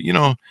so,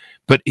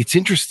 but it's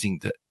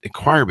interesting to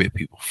inquire about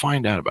people,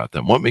 find out about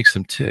them, what makes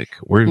them tick,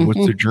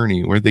 what's their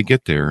journey, where'd they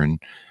get there,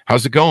 and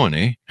how's it going,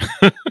 eh?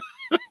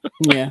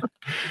 Yeah.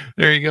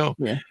 There you go.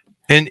 Yeah.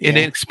 And it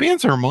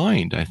expands our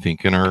mind, I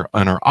think, in our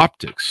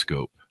optic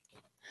scope.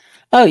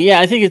 Oh yeah,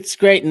 I think it's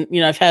great. And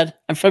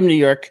I'm from New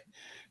York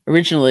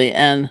originally,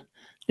 and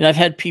I've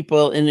had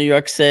people in New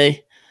York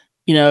say,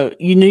 New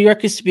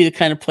York used to be the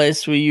kind of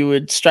place where you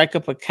would strike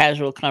up a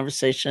casual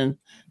conversation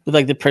with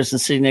like the person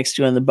sitting next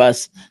to you on the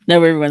bus.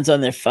 Now everyone's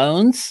on their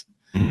phones,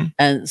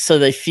 and so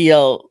they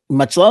feel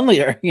much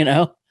lonelier,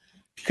 because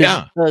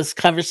those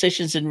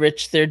conversations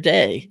enrich their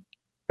day.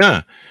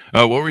 Yeah.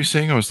 What were you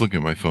saying? I was looking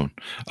at my phone.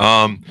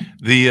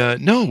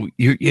 No,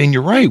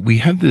 you're right. We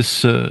have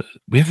this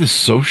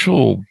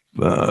social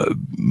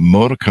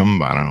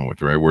modicum. I don't know what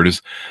the right word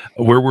is,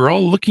 where we're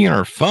all looking at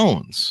our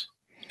phones.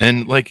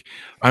 And like,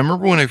 I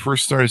remember when I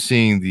first started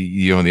seeing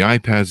the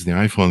iPads and the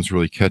iPhones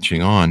really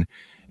catching on,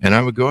 and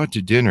I would go out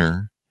to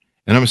dinner,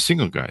 and I'm a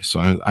single guy,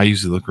 so I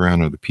usually look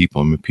around at other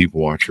people. I'm a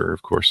people watcher,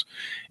 of course.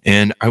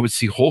 And I would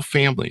see whole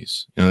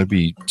families, there'd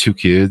be 2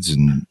 kids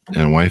and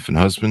a wife and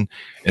husband,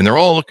 and they're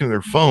all looking at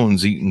their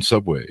phones, eating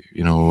Subway,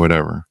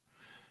 whatever.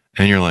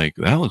 And you're like,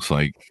 that looks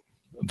like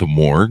the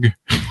morgue.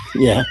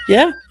 Yeah.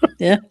 You're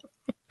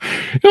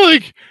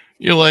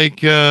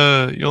like,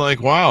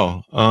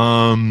 wow.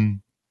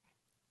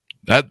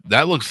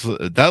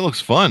 That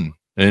looks fun.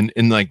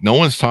 And like, no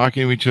one's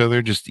talking to each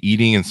other, just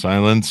eating in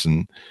silence,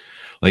 and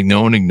like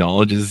no one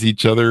acknowledges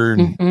each other,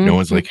 and no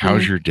one's like,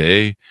 how's your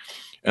day?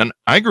 And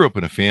I grew up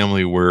in a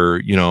family where,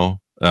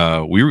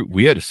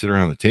 we had to sit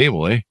around the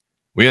table, eh?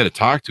 We had to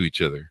talk to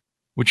each other,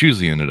 which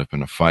usually ended up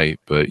in a fight,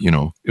 but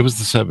it was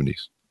the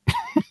 70s.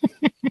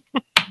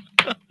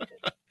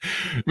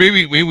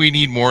 Maybe we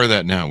need more of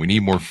that now. We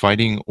need more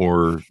fighting,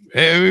 or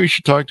maybe we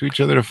should talk to each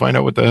other to find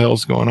out what the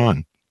hell's going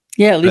on.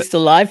 Yeah, at least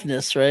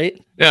aliveness, right?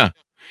 Yeah.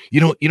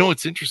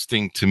 What's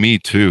interesting to me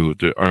too,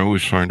 that I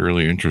always find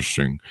really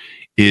interesting,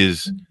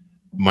 is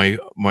my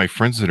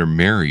friends that are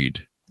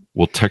married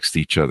will text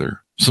each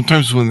other.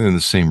 Sometimes when they're in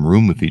the same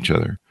room with each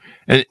other,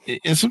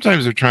 and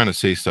sometimes they're trying to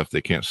say stuff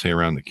they can't say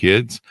around the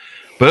kids,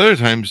 but other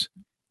times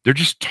they're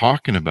just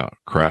talking about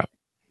crap,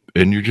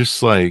 and you're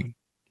just like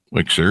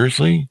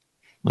seriously,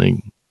 like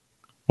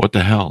what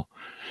the hell?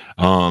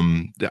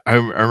 I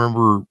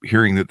remember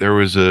hearing that there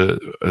was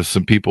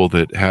some people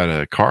that had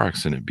a car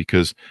accident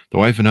because the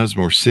wife and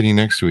husband were sitting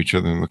next to each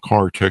other in the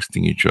car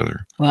texting each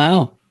other.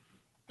 Wow.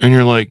 And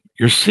you're like,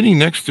 you're sitting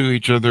next to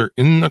each other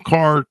in the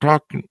car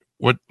talking.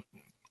 What?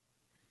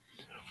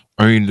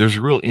 I mean, there's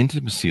a real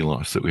intimacy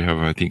loss that we have,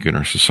 I think, in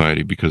our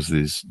society because of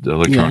the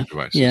electronic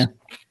devices. Yeah.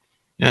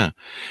 Yeah.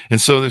 And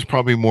so there's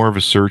probably more of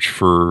a search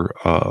for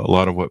a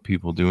lot of what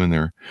people do in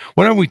there.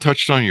 What have we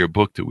touched on in your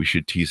book that we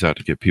should tease out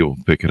to get people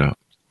to pick it up?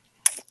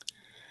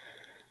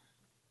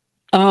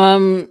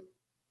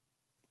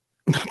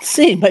 Let's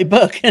see, my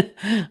book.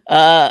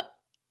 I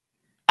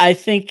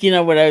think,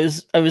 what I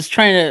was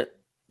trying to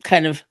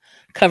kind of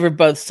cover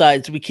both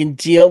sides. We can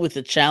deal with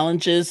the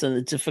challenges and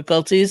the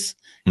difficulties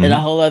in a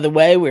whole other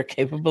way. We're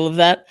capable of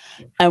that.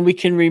 And we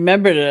can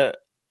remember to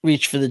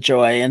reach for the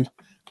joy and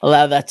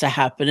allow that to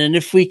happen. And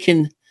if we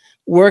can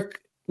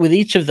work with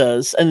each of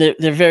those, and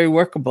they're very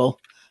workable,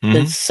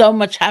 then so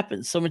much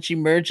happens, so much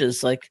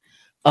emerges, like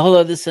a whole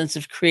other sense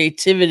of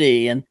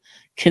creativity and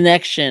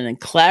connection and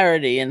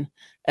clarity. And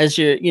as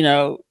you're,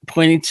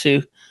 pointing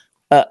to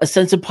a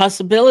sense of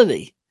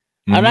possibility.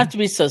 I don't have to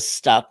be so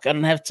stuck. I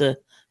don't have to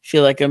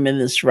feel like I'm in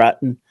this rut.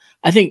 And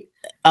I think,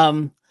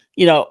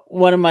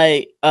 one of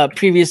my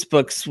previous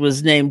books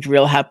was named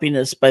Real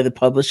Happiness by the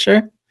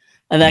publisher.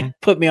 And that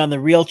put me on the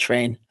real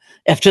train.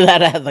 After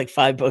that, I had like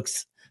 5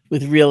 books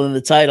with real in the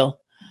title.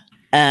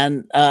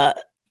 And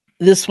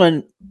this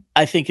one,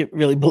 I think it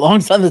really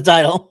belongs on the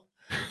title,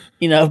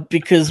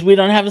 because we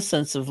don't have a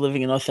sense of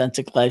living an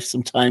authentic life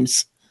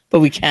sometimes, but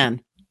we can.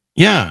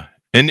 Yeah.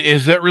 And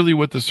is that really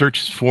what the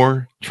search is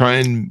for? Try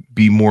and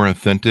be more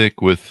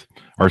authentic with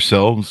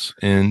ourselves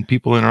and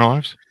people in our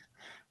lives?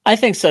 I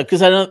think so,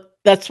 because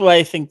that's why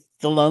I think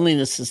the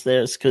loneliness is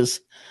there, is because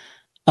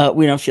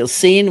we don't feel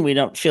seen. We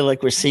don't feel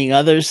like we're seeing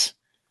others.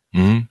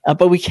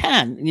 But we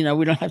can, we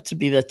don't have to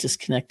be that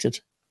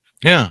disconnected.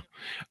 Yeah.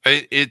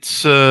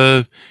 It's,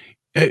 and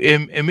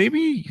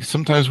maybe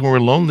sometimes when we're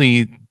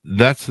lonely,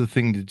 that's the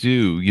thing to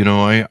do.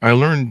 I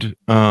learned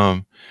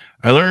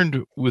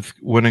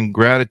when in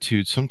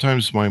gratitude,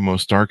 sometimes my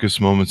most darkest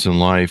moments in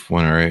life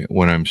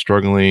when I'm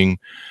struggling,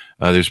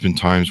 there's been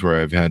times where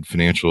I've had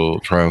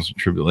financial trials and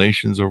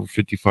tribulations over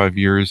 55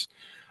 years.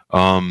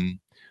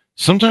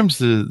 Sometimes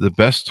the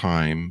best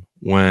time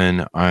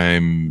when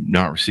I'm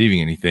not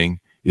receiving anything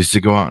is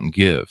to go out and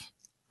give.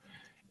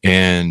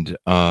 And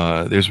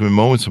there's been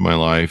moments in my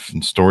life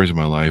and stories in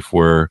my life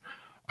where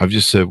I've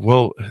just said,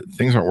 well,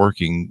 things aren't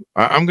working.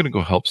 I'm going to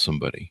go help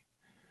somebody.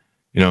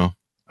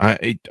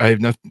 I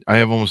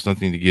have almost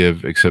nothing to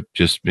give except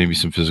just maybe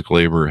some physical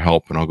labor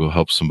help, and I'll go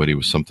help somebody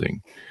with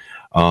something.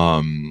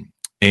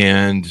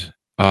 And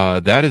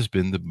that has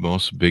been the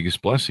most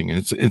biggest blessing.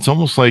 And it's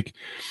almost like,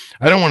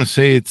 I don't want to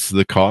say it's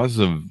the cause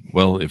of,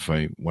 well,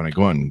 when I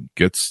go out and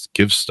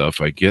give stuff,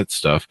 I get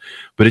stuff,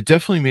 but it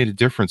definitely made a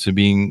difference in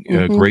being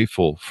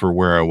grateful for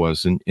where I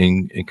was and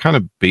kind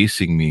of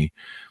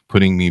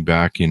putting me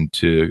back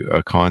into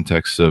a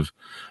context of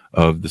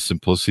the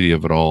simplicity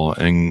of it all,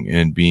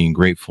 and being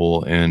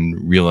grateful and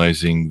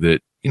realizing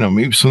that,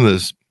 maybe some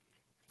of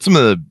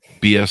the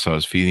BS I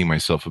was feeding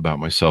myself about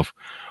myself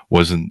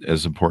wasn't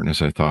as important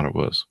as I thought it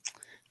was.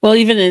 Well,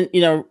 even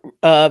in,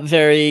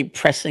 very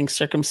pressing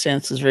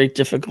circumstances, very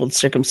difficult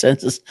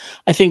circumstances,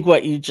 I think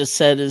what you just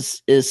said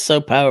is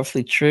so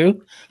powerfully true.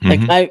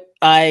 Like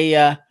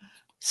I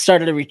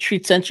started a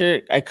retreat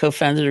center. I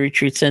co-founded a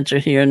retreat center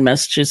here in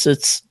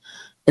Massachusetts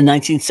in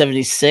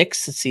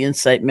 1976. It's the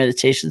Insight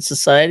Meditation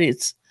Society.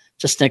 It's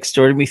just next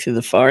door to me through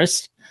the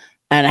forest.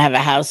 And I have a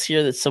house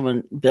here that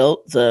someone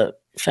built, the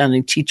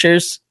founding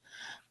teachers.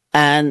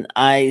 And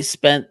I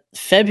spent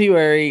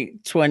February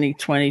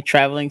 2020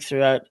 traveling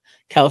throughout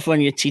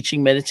California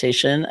teaching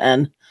meditation.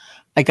 And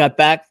I got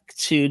back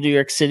to New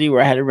York City,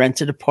 where I had a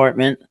rented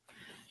apartment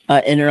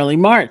in early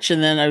March.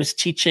 And then I was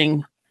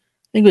teaching,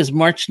 I think it was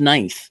March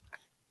 9th,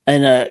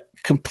 in a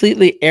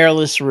completely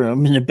airless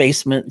room in a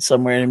basement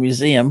somewhere in a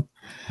museum.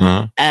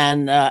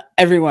 And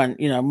everyone,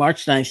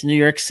 March 9th, New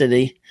York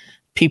City,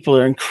 people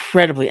are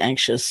incredibly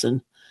anxious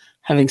and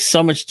having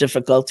so much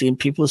difficulty, and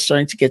people are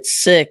starting to get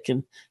sick,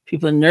 and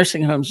people in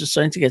nursing homes are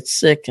starting to get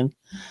sick. And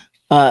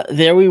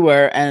there we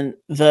were. And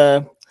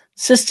the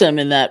system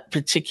in that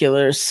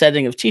particular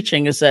setting of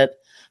teaching is that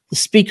the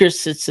speaker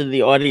sits in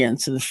the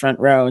audience in the front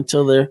row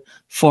until they're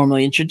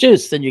formally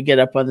introduced. Then you get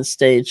up on the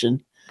stage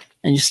and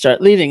you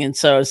start leading. And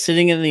so I was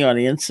sitting in the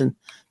audience and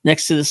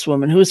next to this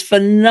woman who was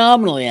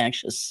phenomenally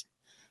anxious,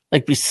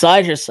 like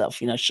beside herself,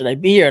 should I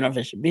be here? I don't know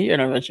if I should be here. I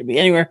don't know if I should be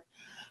anywhere.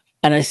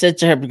 And I said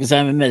to her, because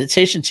I'm a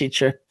meditation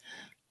teacher,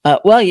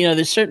 well,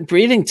 there's certain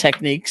breathing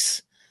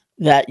techniques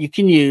that you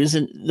can use.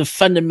 And the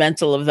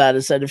fundamental of that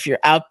is that if your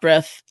out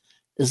breath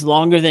is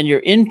longer than your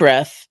in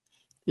breath,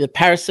 the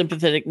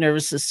parasympathetic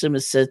nervous system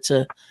is said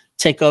to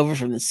take over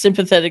from the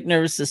sympathetic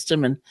nervous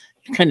system, and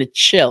you kind of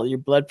chill. Your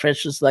blood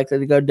pressure is likely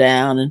to go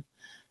down and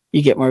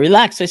you get more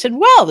relaxed. So I said,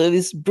 well, there are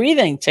these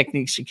breathing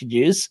techniques you could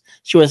use.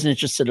 She wasn't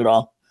interested at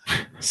all.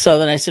 So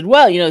then I said,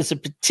 well, there's a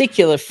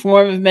particular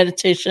form of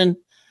meditation,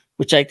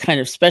 which I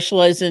kind of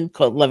specialize in,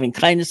 called loving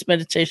kindness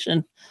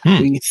meditation,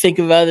 where you think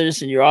of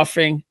others and you're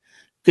offering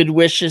good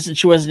wishes. And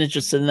she wasn't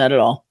interested in that at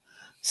all.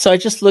 So I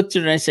just looked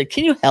at her and I said,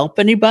 can you help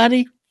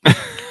anybody?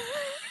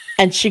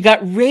 And she got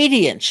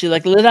radiant. She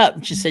lit up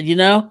and she said,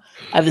 I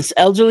have this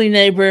elderly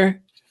neighbor.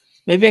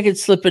 Maybe I could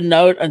slip a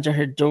note under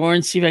her door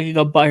and see if I could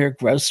go buy her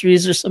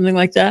groceries or something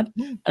like that.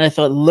 And I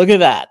thought, look at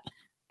that.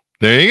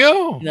 There you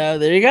go.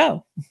 There you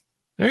go.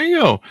 There you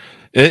go.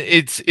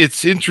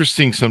 It's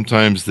interesting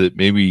sometimes that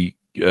maybe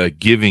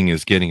giving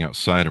is getting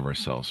outside of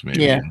ourselves.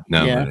 Maybe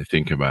now that I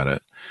think about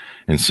it.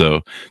 And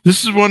so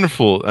this is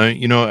wonderful.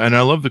 And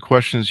I love the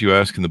questions you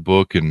ask in the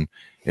book and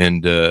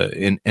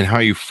how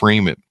you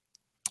frame it.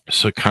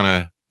 So it kind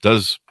of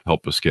does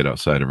help us get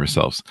outside of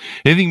ourselves.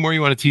 Anything more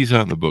you want to tease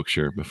out in the book,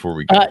 Sharon, before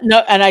we go?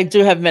 No, and I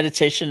do have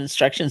meditation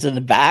instructions in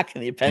the back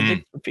in the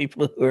appendix for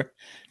people who are,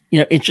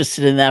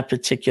 interested in that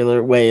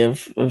particular way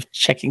of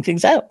checking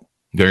things out.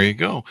 There you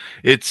go.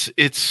 There's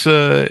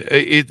a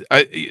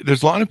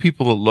lot of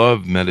people that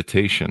love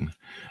meditation.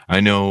 I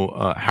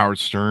know Howard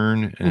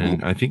Stern,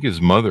 and I think his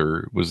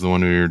mother was the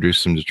one who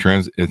introduced him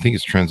to I think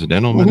it's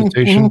transcendental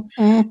meditation,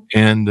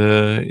 and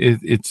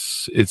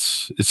it's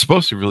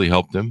supposed to really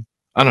help them.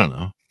 I don't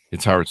know.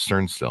 It's Howard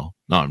Stern still.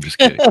 No, I'm just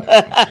kidding.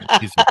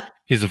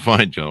 He's a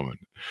fine gentleman.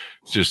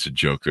 It's just a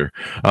joke there.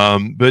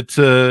 But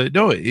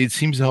no, it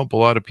seems to help a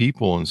lot of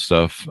people and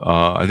stuff.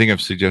 I think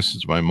I've suggested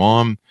to my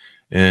mom,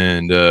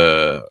 and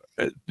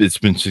it's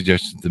been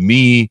suggested to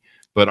me,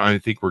 but I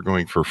think we're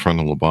going for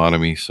frontal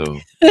lobotomy, so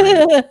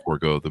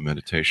forego the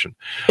meditation.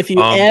 If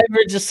you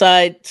ever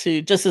decide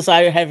to, just as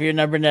I have your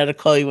number now to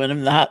call you when I'm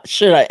in the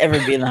should I ever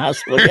be in the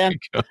hospital again,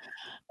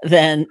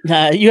 then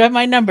you have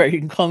my number. You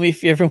can call me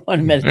if you ever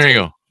want to meditate. There you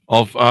go.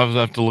 I'll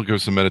have to look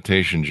at some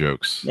meditation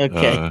jokks.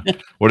 Okay.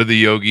 What did the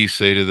yogis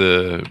say to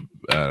the?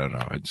 I don't know.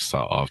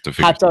 I'll have to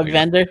figure hot dog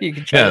vendor. You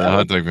can try. Yeah, the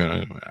hot dog vendor.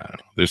 I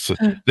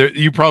don't know.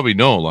 You probably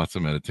know lots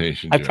of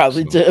meditation. I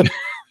probably do.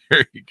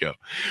 There you go.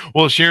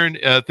 Well, Sharon,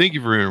 thank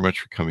you very much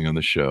for coming on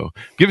the show.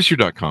 Give us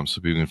your .com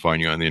so people can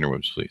find you on the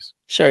interwebs, please.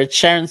 Sure. It's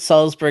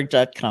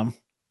SharonSalzberg.com.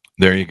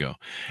 There you go.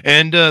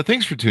 And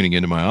thanks for tuning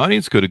into my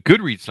audience. Go to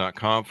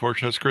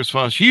goodreads.com/Chris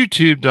Voss,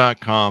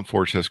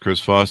 youtube.com/Chris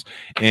Voss,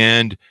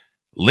 and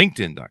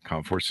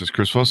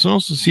linkedin.com/Chris Voss. And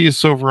also see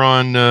us over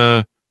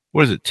on,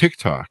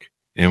 TikTok.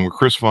 And we're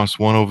Chris Voss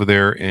 1 over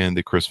there and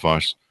the Chris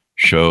Voss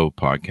Show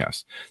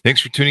podcast. Thanks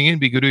for tuning in.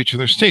 Be good to each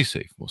other. Stay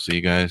safe. We'll see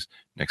you guys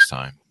next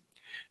time.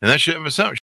 And that should have us out.